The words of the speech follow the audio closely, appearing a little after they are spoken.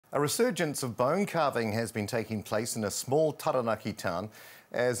A resurgence of bone carving has been taking place in a small Taranaki town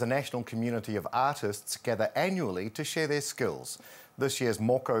as a national community of artists gather annually to share their skills. This year's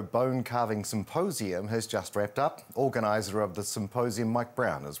Mōkau Bone Carving Symposium has just wrapped up. Organiser of the symposium, Mike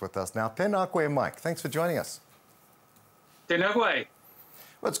Brown, is with us now. Tēnā koe, Mike. Thanks for joining us. Tēnā koe.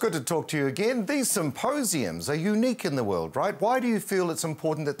 Well, it's good to talk to you again. These symposiums are unique in the world, right? Why do you feel it's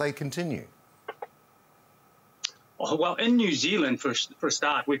important that they continue? Oh, well, in New Zealand, for a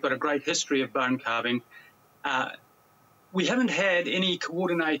start, we've got a great history of bone carving. We haven't had any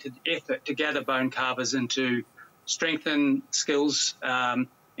coordinated effort to gather bone carvers and to strengthen skills,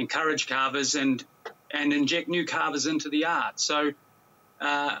 encourage carvers and inject new carvers into the art. So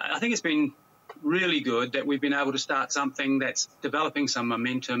I think it's been really good that we've been able to start something that's developing some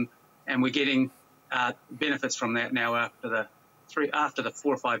momentum, and we're getting benefits from that now after the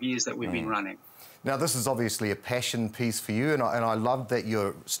 4 or 5 years that we've been running. Now, this is obviously a passion piece for you, and I love that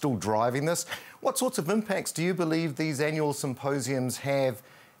you're still driving this. What sorts of impacts do you believe these annual symposiums have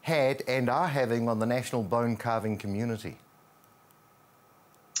had and are having on the national bone carving community?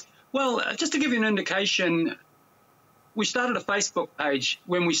 Well, just to give you an indication, we started a Facebook page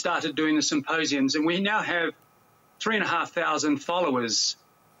when we started doing the symposiums, and we now have 3,500 followers.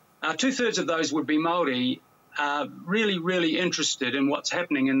 2/3 of those would be Māori, really interested in what's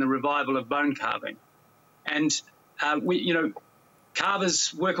happening in the revival of bone carving. And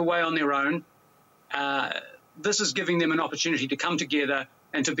carvers work away on their own. This is giving them an opportunity to come together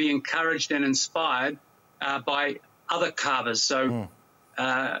and to be encouraged and inspired by other carvers. So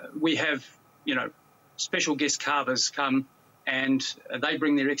we have, special guest carvers come, and they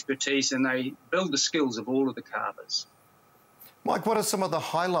bring their expertise and they build the skills of all of the carvers. Mike, what are some of the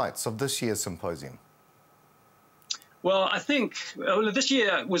highlights of this year's symposium? Well, I think this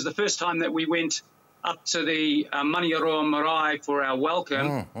year was the first time that we went up to the Marae for our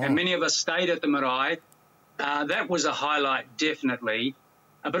welcome, and many of us stayed at the Marae. That was a highlight, definitely,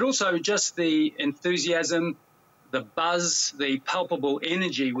 but also just the enthusiasm, the buzz, the palpable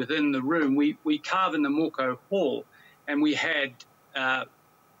energy within the room. We carve in the Mōkau Hall, and we had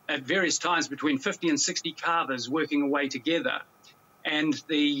at various times between 50 and 60 carvers working away together, and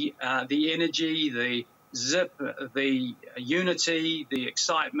the energy, the zip, the unity, the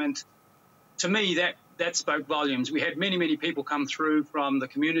excitement, to me that spoke volumes. We had many people come through from the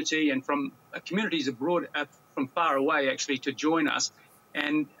community and from communities abroad, from far away actually, to join us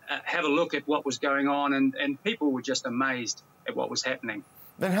and have a look at what was going on, and people were just amazed at what was happening.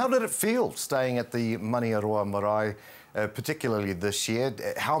 Then how did it feel staying at the Marae, particularly this year?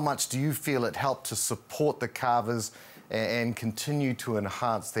 How much do you feel it helped to support the carvers and continue to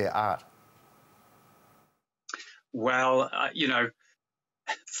enhance their art? Well,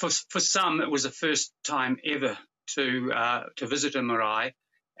 for some, it was the first time ever to visit a marae,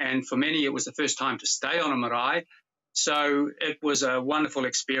 and for many, it was the first time to stay on a marae. So it was a wonderful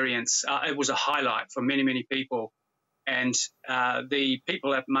experience. It was a highlight for many people, and the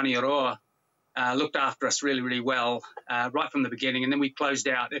people at Marae looked after us really well right from the beginning. And then we closed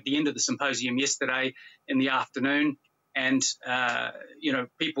out at the end of the symposium yesterday in the afternoon, and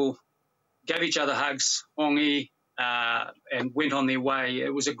people gave each other hugs, hongi, and went on their way.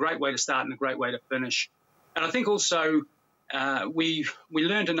 It was a great way to start and a great way to finish. And I think also we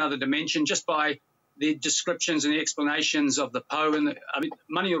learned another dimension just by the descriptions and the explanations of the po. And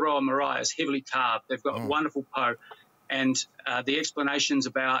Marae is heavily carved. They've got wonderful po, and the explanations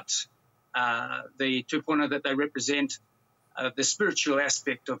about the tupuna that they represent, the spiritual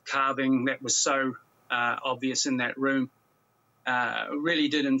aspect of carving that was so obvious in that room, really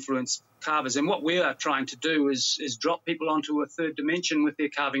did influence carvers. And what we are trying to do is drop people onto a third dimension with their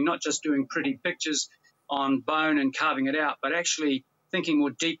carving, not just doing pretty pictures on bone and carving it out, but actually thinking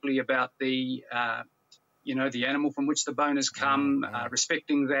more deeply about the animal from which the bone has come,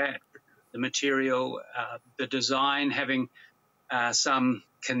 respecting that, the material, the design, having some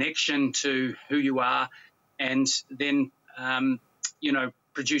connection to who you are, and then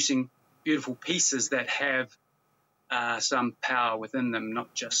producing beautiful pieces that have some power within them,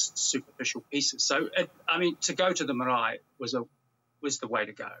 not just superficial pieces. So, to go to the Marae was the way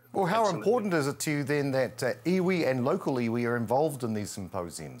to go. Well, how important is it to you then that iwi and local iwi are involved in these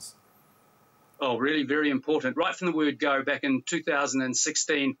symposiums? Oh, really, very important. Right from the word go, back in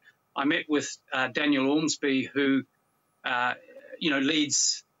 2016, I met with Daniel Ormsby, who,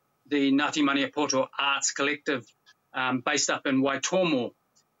 leads the Ngāti Maniapoto Arts Collective based up in Waitomo.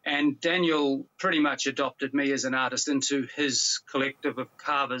 And Daniel pretty much adopted me as an artist into his collective of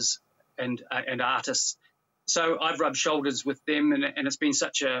carvers and artists. So I've rubbed shoulders with them, and it's been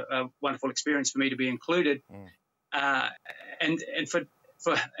such a wonderful experience for me to be included. And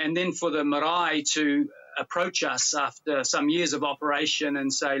and then for the Marae to approach us after some years of operation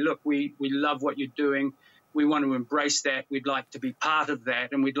and say, look, we love what you're doing. We want to embrace that. We'd like to be part of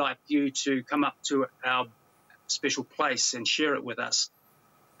that. And we'd like you to come up to our special place and share it with us,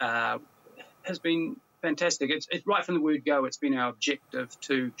 has been fantastic. It's right from the word go. It's been our objective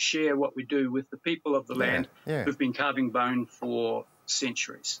to share what we do with the people of the land who've been carving bone for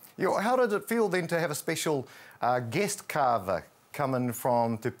centuries. How did it feel then to have a special guest carver coming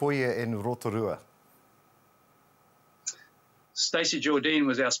from Te Puia in Rotorua? Stacey Jordine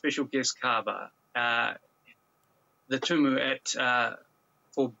was our special guest carver. The tumu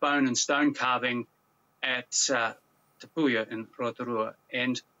for bone and stone carving at Te Puia in Rotorua,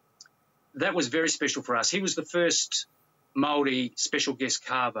 and that was very special for us. He was the first Māori special guest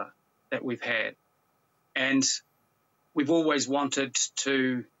carver that we've had, and we've always wanted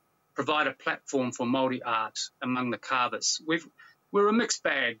to provide a platform for Māori art among the carvers. We're a mixed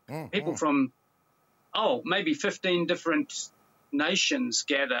bag. People from, maybe 15 different nations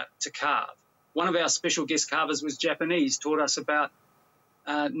gather to carve. One of our special guest carvers was Japanese, taught us about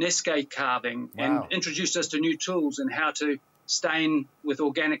Nesque carving and introduced us to new tools and how to stain with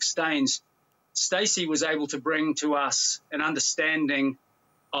organic stains. Stacey was able to bring to us an understanding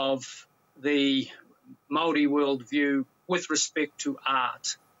of the Māori worldview with respect to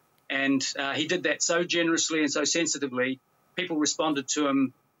art. And he did that so generously and so sensitively. People responded to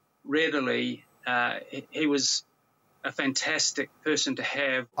him readily. He was a fantastic person to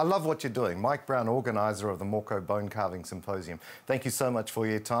have. I love what you're doing. Mike Brown, organiser of the Mōkau Bone Carving Symposium. Thank you so much for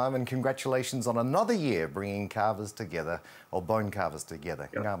your time and congratulations on another year bringing carvers together, or bone carvers together.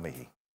 Ngā mihi.